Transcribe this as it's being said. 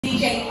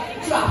DJ,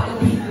 drop the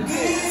beat. Hey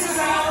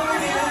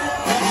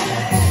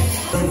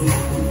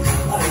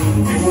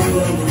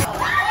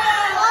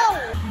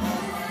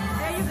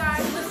you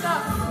guys, what's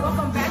up?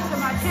 Welcome back to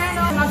my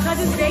channel. My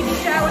cousin's baby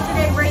shower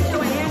today,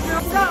 Rachel and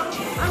Andrew. So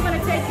I'm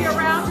gonna take you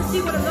around to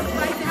see what it looks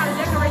like and how the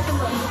decoration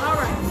looks. All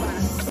right, bye.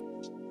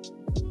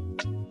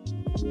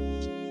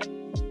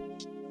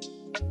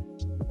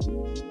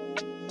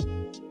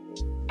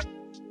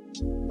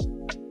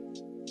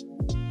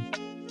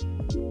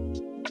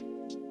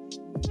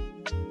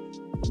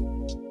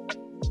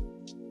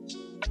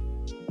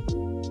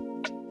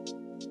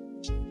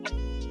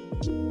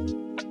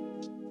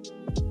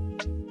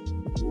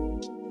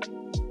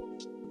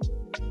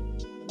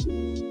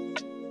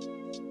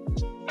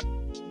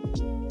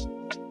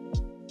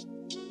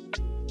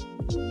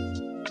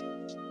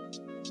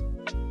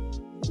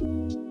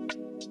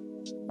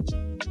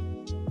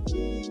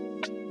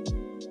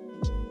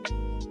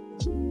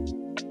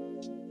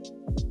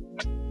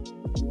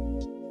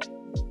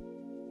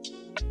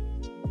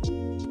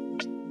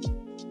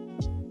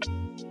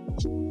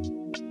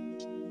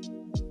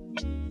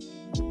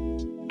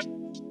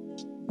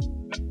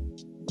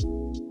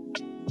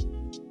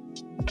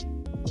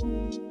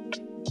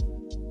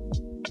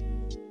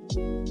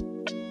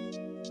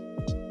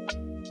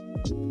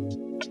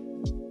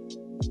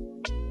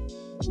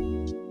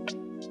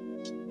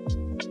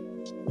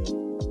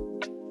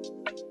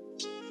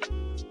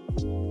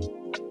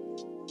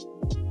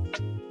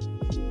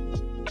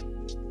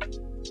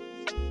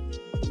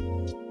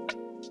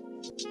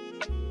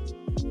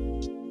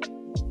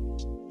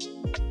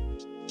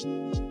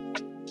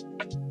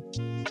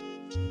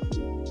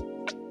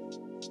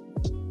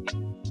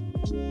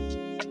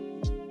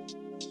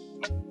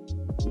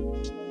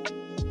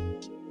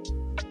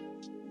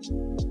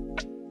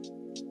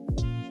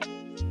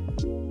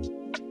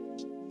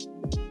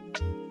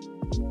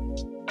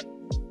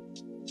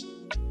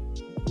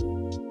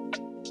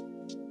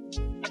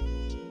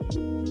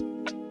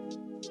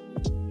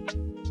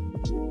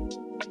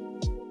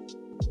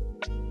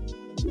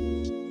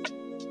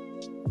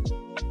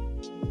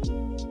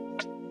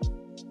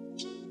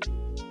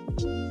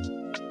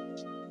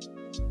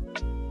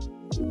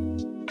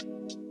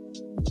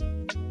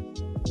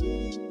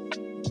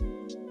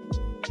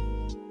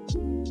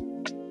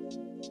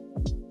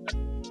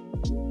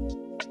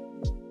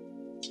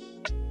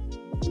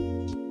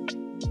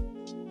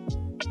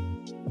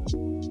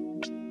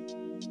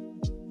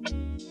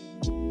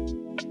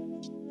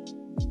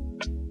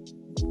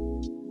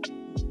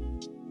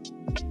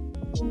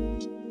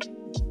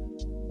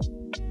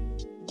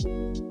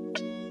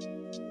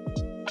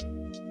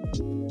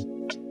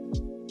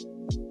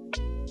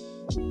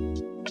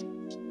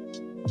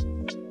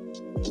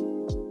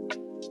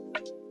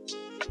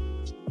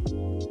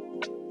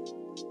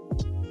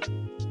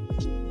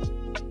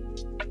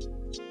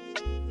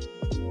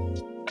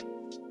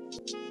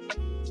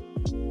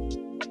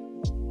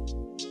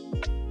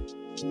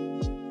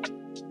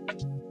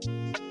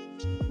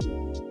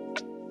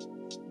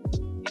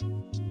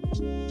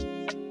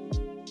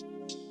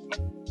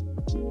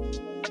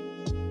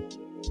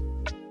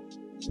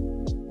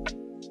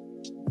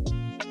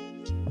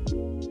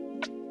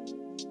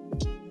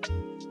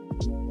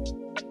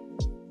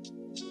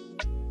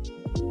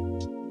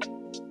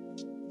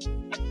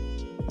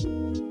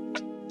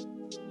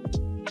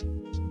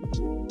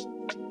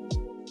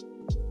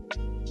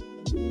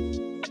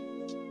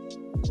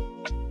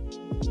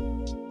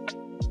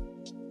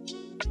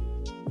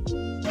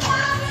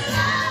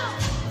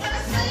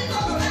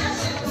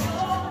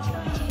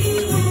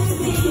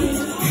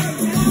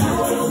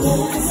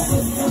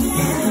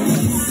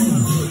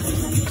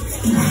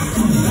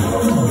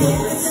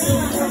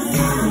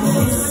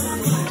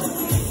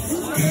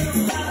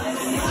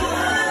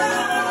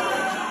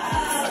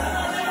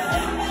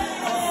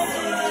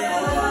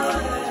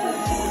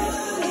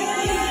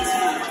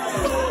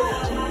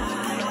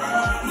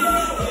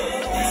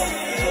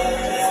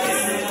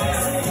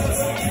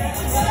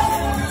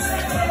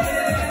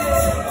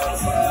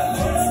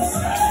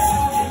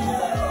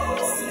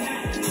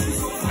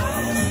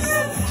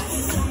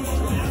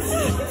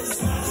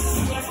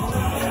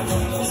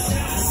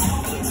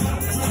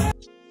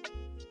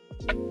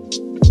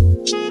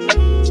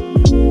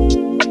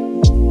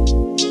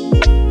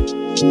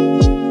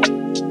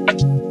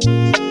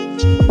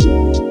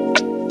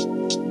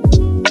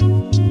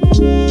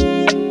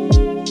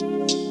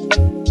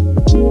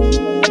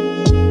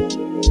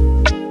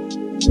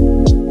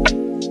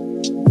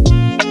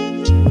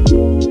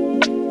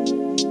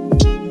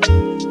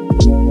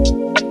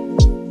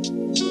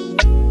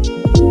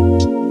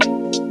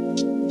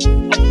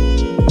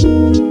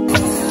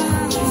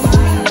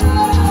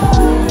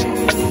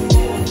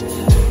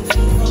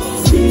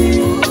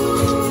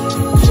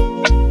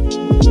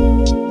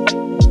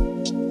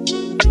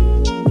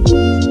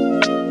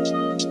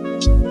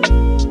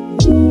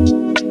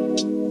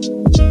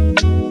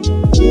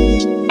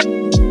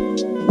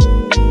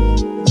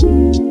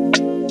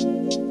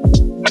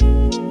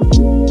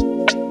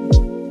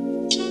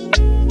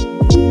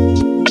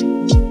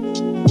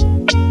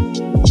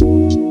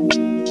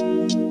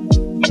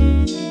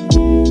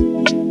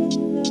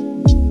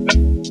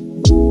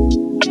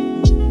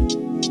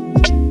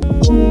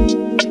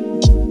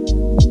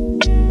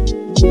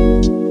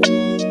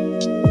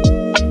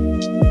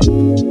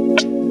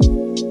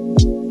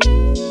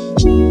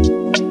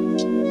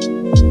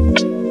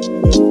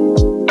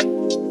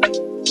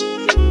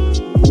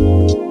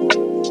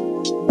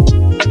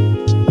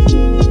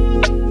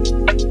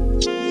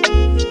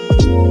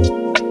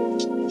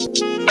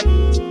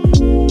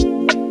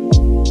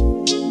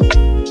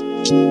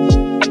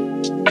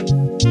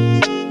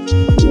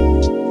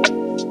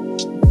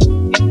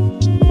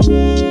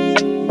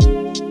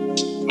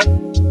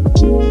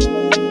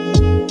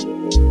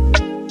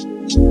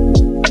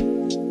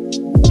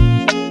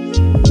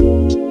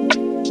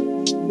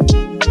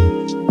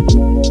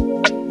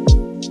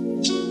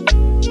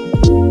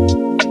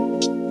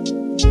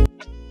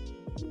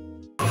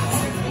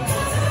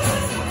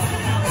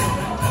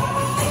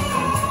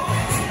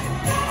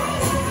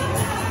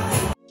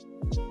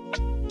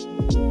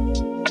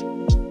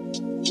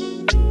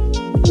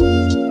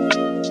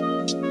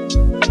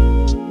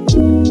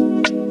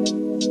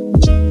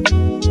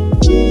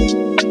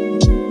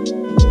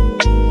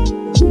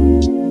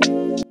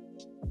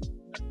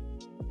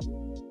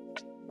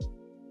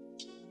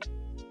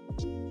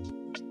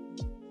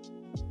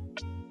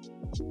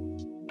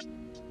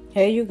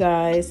 Hey you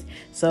guys,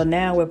 so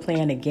now we're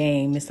playing a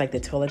game. It's like the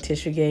toilet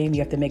tissue game. You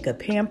have to make a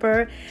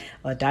pamper,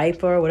 a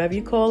diaper, whatever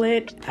you call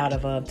it, out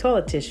of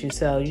toilet tissue.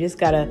 So you just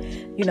gotta,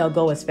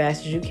 go as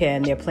fast as you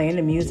can. They're playing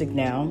the music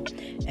now,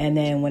 and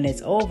then when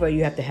it's over,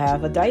 you have to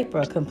have a diaper,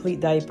 a complete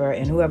diaper,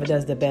 and whoever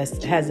has the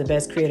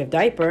best creative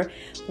diaper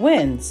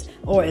wins,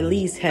 or at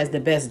least has the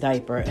best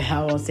diaper.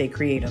 I won't say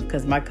creative,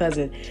 because my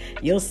cousin,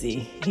 you'll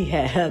see, they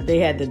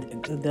had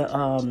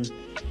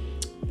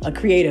a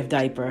creative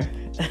diaper.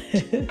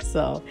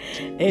 So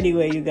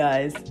anyway, you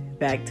guys,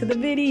 back to the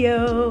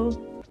video.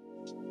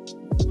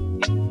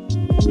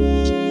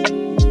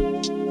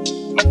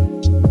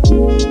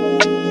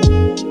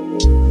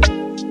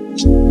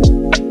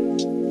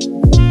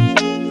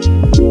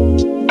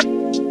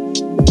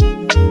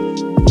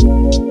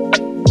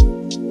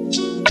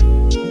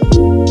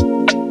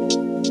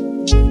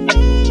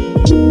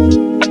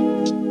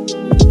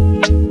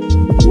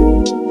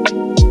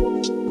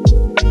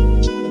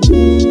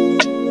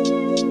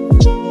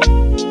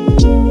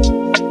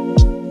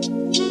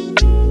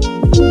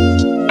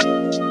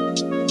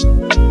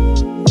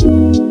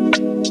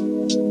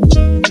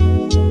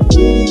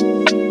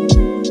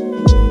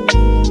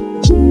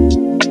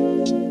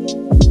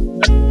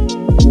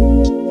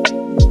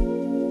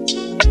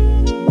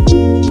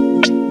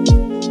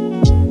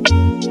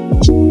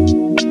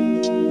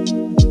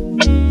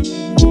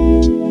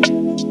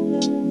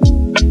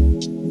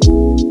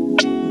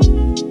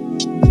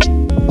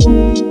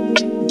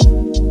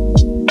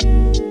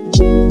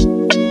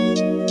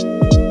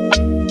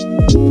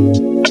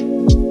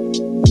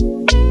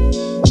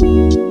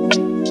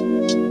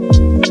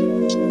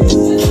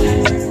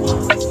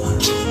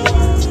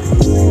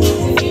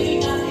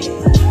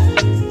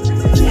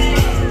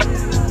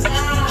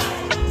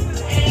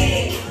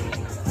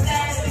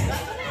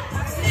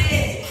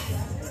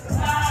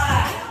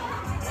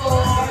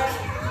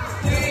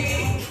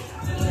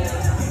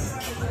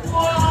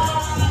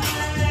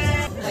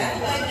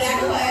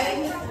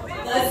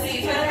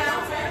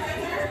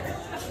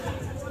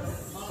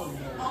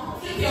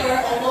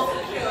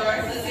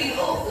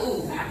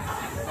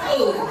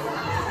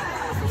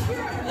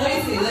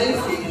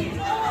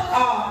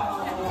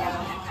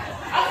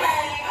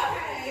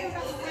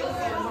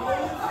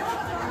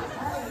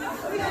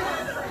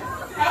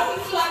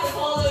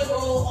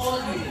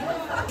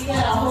 We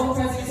had a whole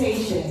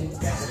presentation.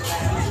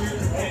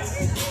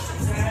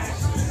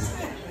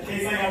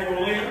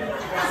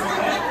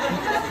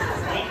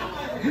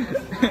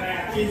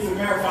 Kids to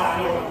verify I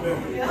know what I'm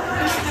doing.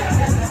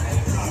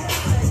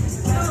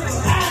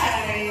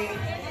 Hi.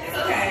 It's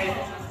okay.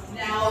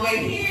 Now over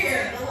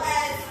here, the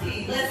last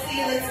piece. Let's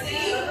see.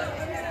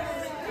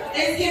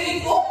 It's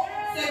giving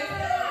secure.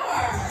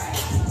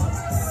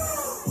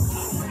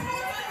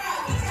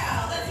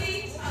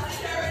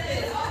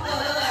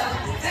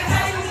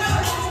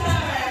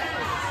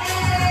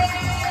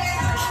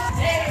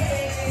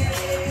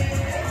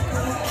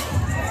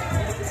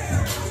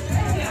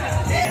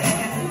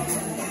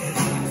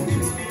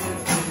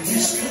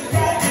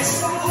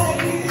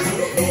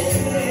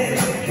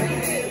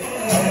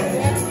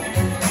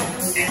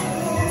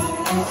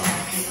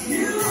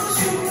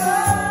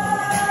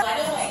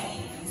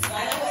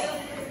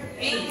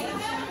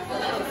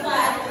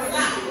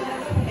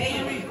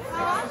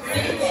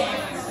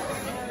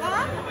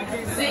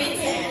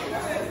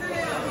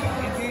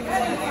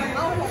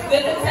 The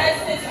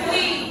contestants,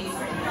 please.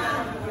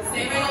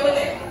 Stay right over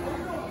there.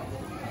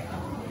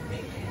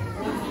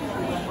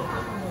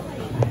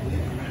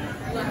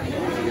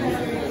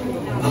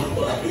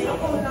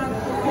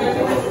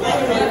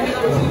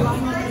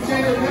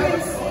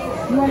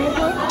 You want me to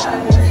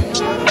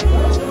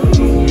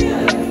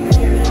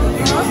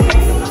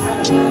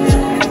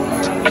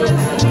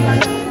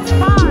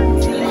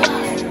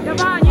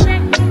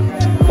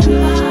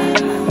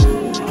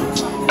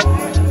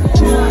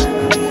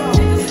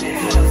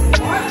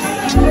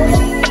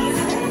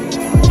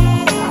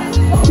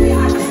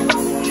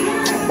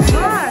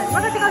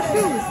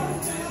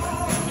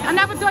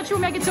you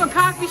make it to a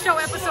Cosby Show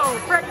episode,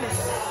 pregnant.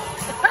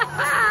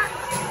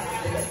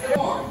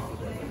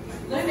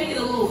 Let's make it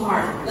a little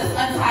harder. Let's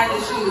untie the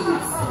shoes.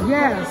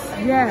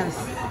 Yes.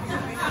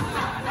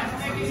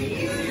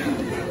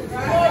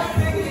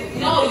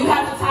 No, you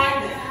have to tie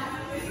them.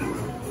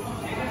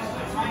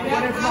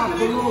 Your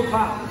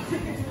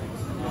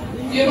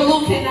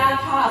balloon cannot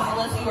pop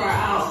unless you are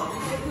out.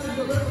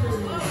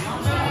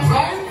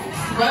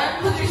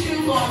 Run, put your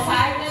shoes on,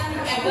 tie them,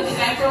 and put the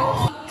diaper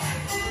on.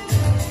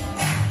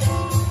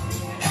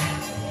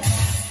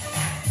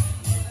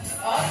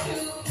 All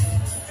shoes.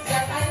 You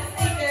got kind of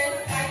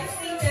sneakers,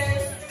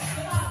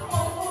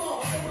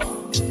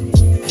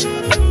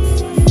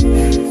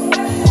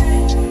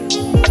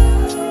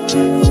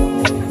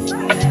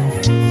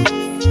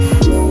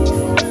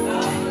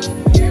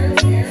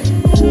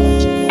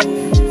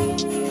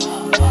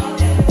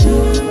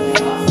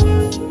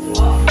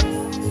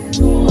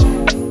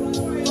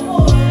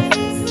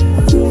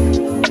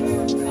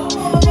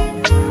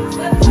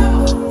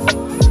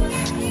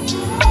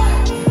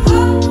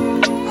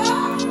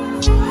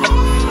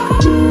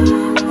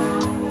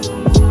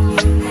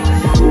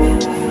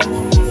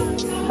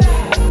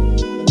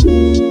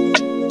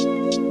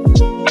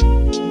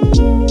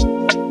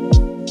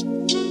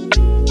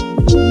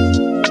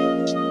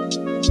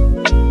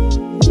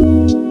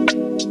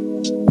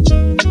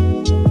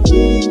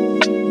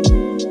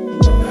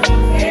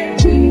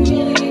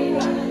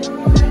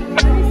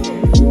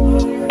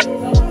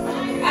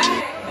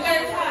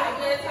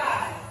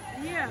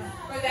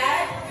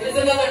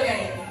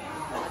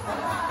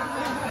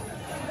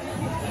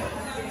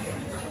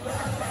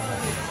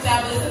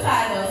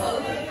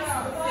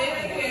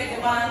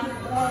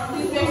 Come on,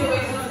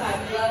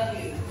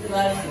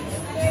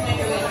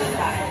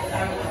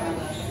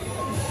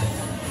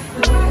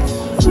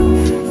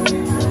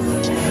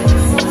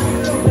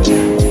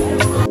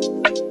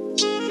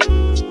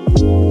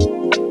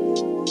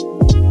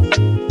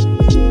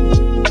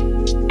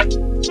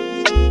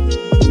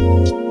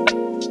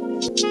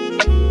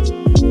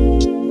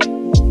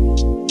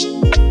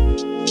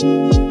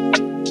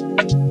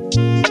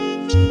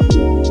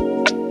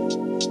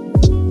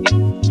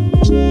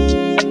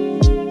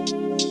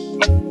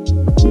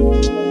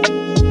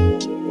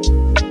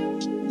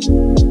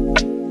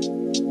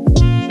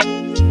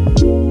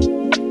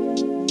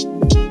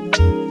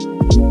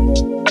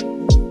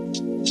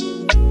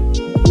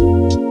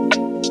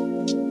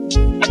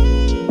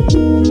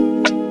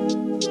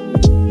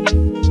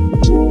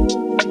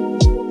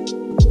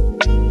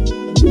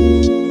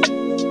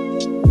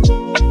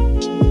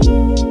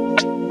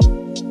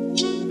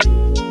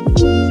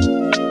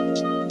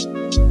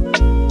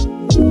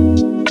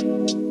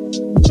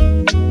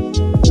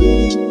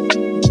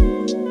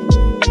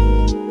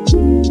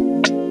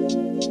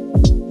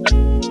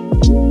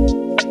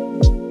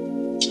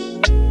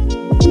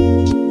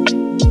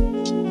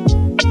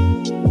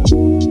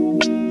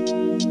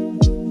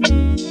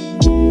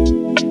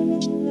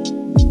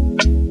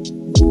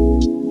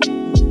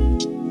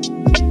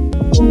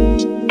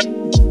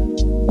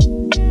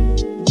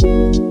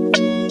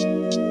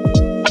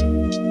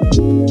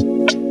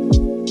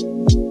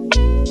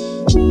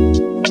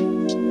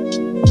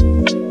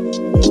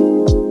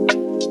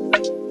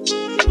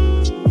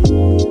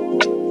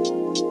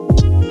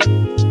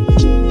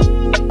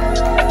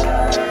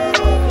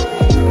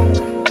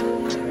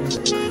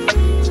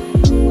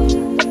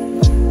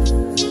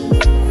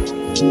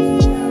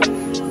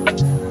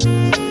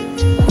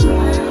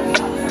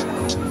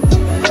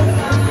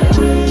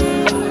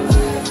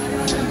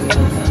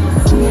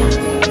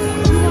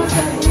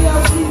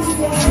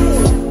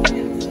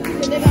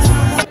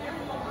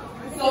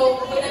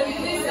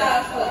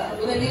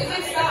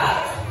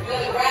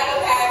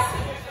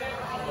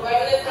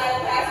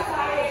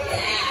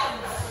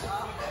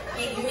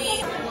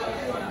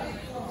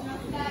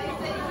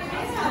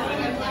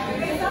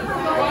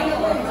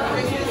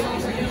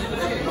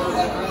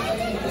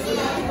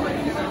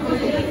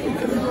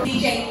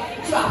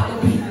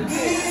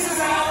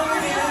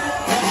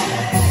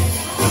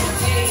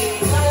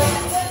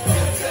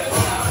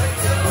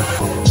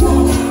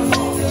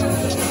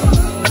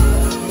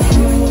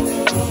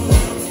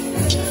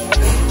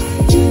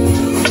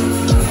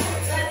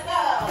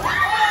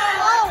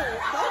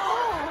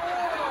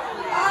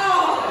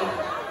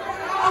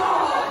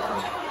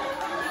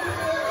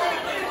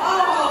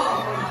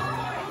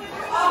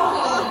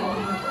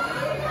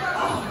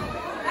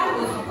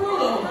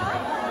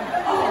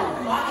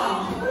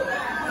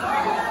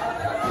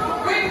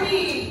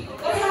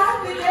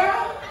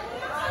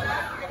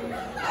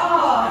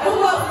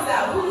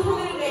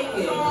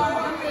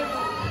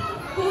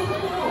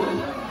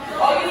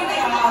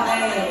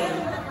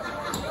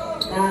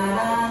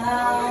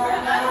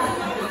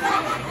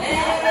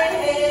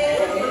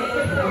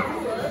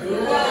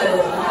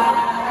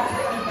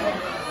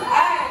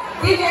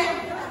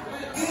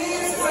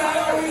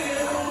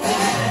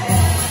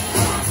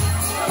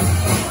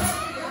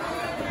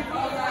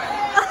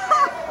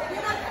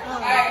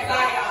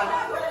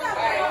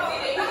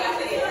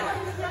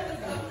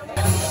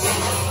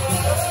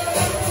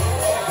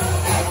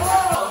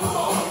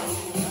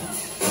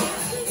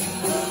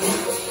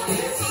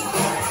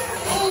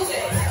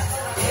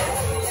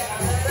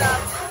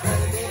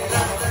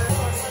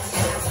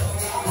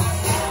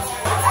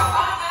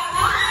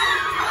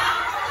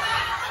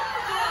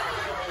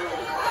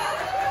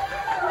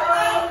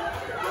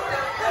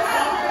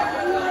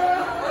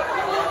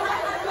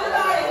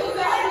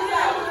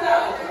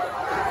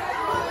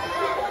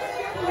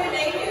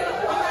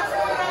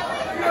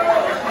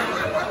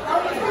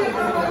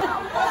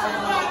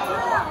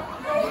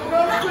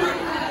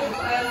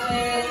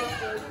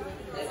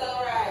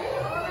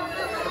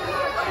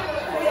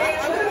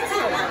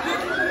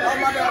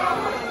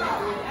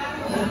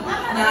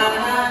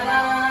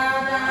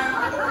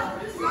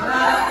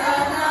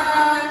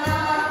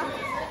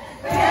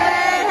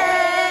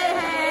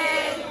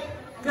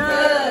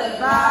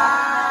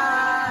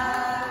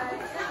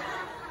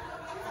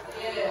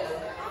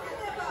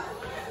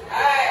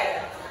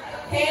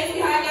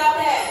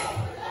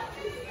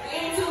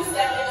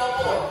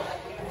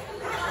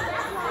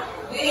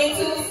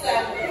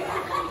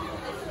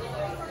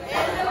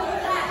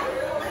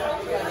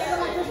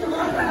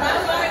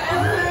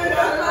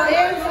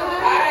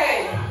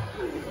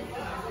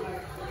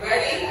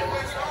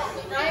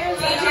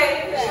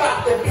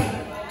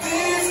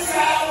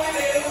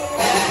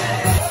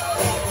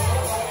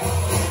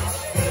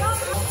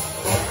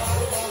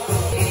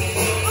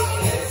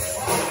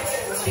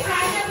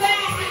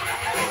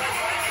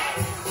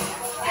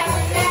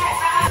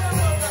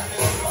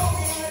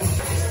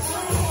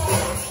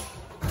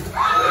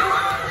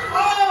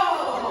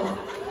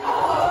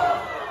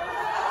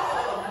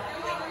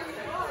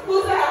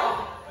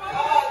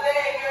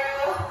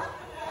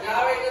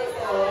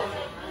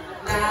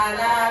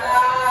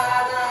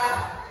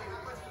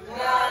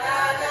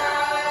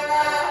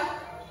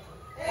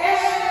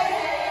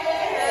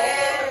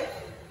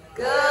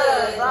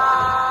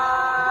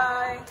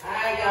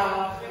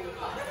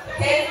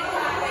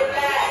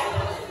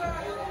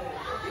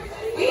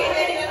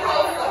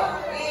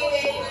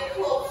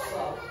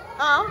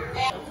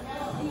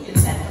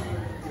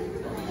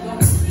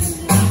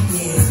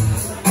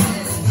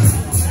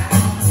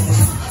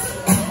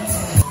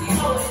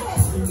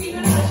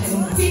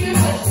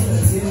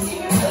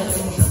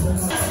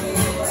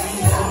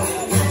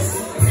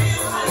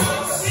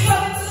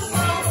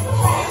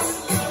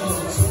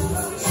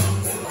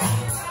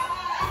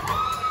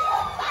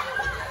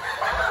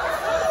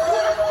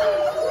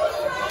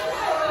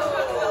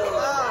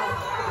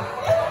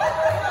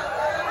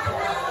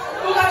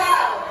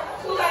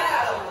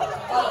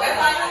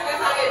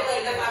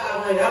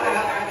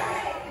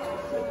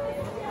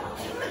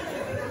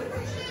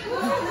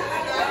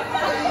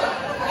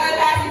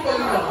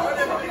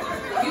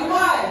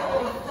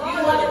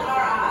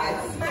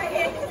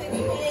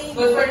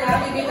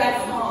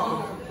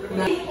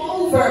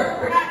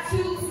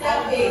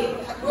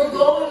 We're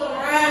going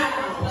around.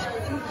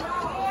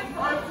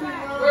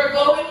 We're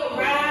going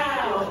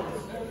around.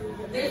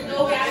 There's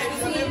no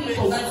gap between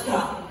people. Let's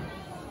go.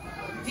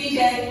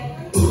 DJ.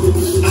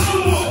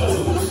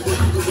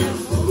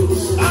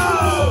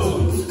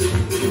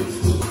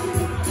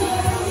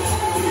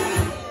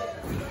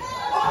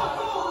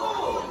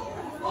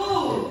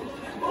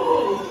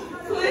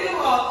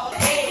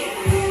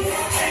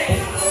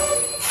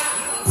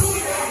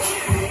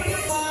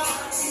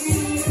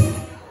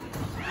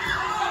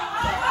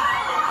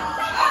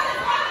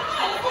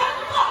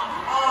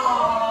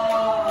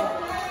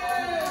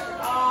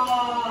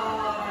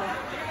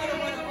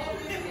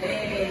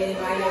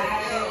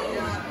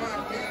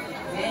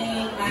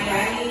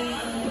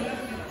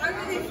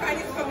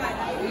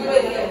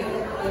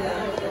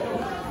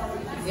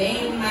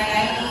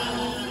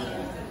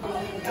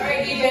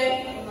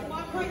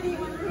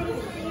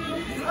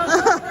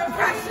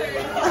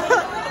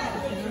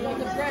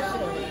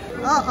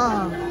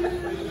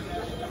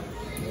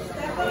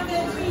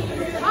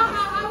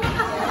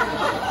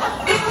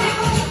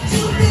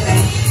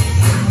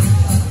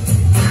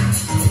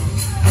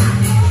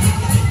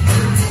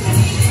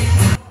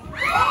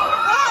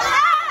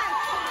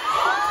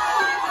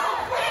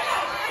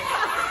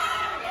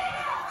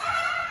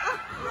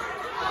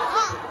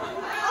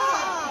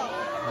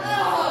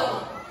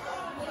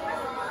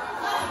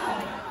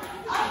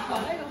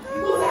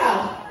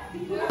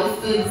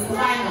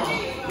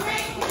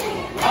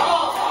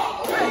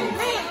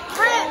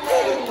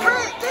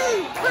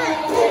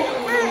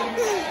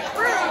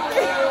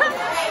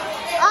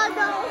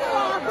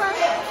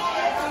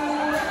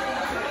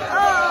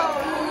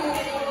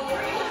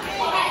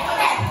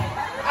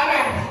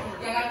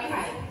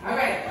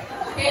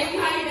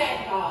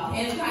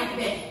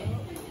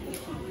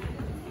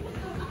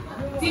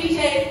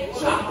 DJ,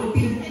 drop the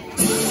beat.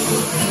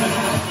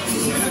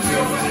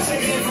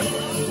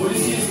 What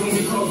is this when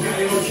we call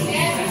karaoke?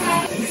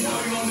 And this is how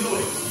we gonna do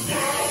it.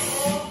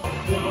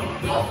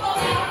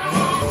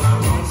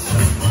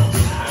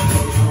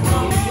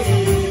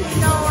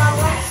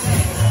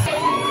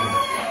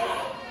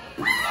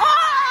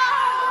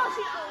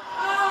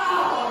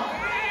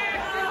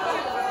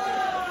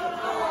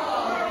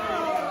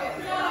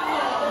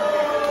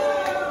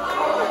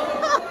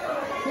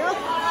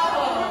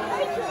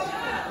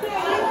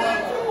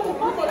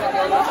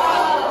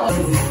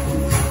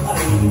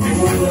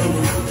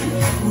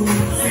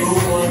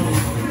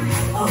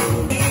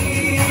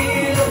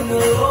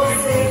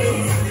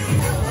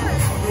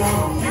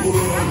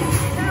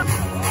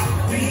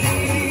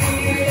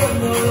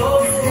 No.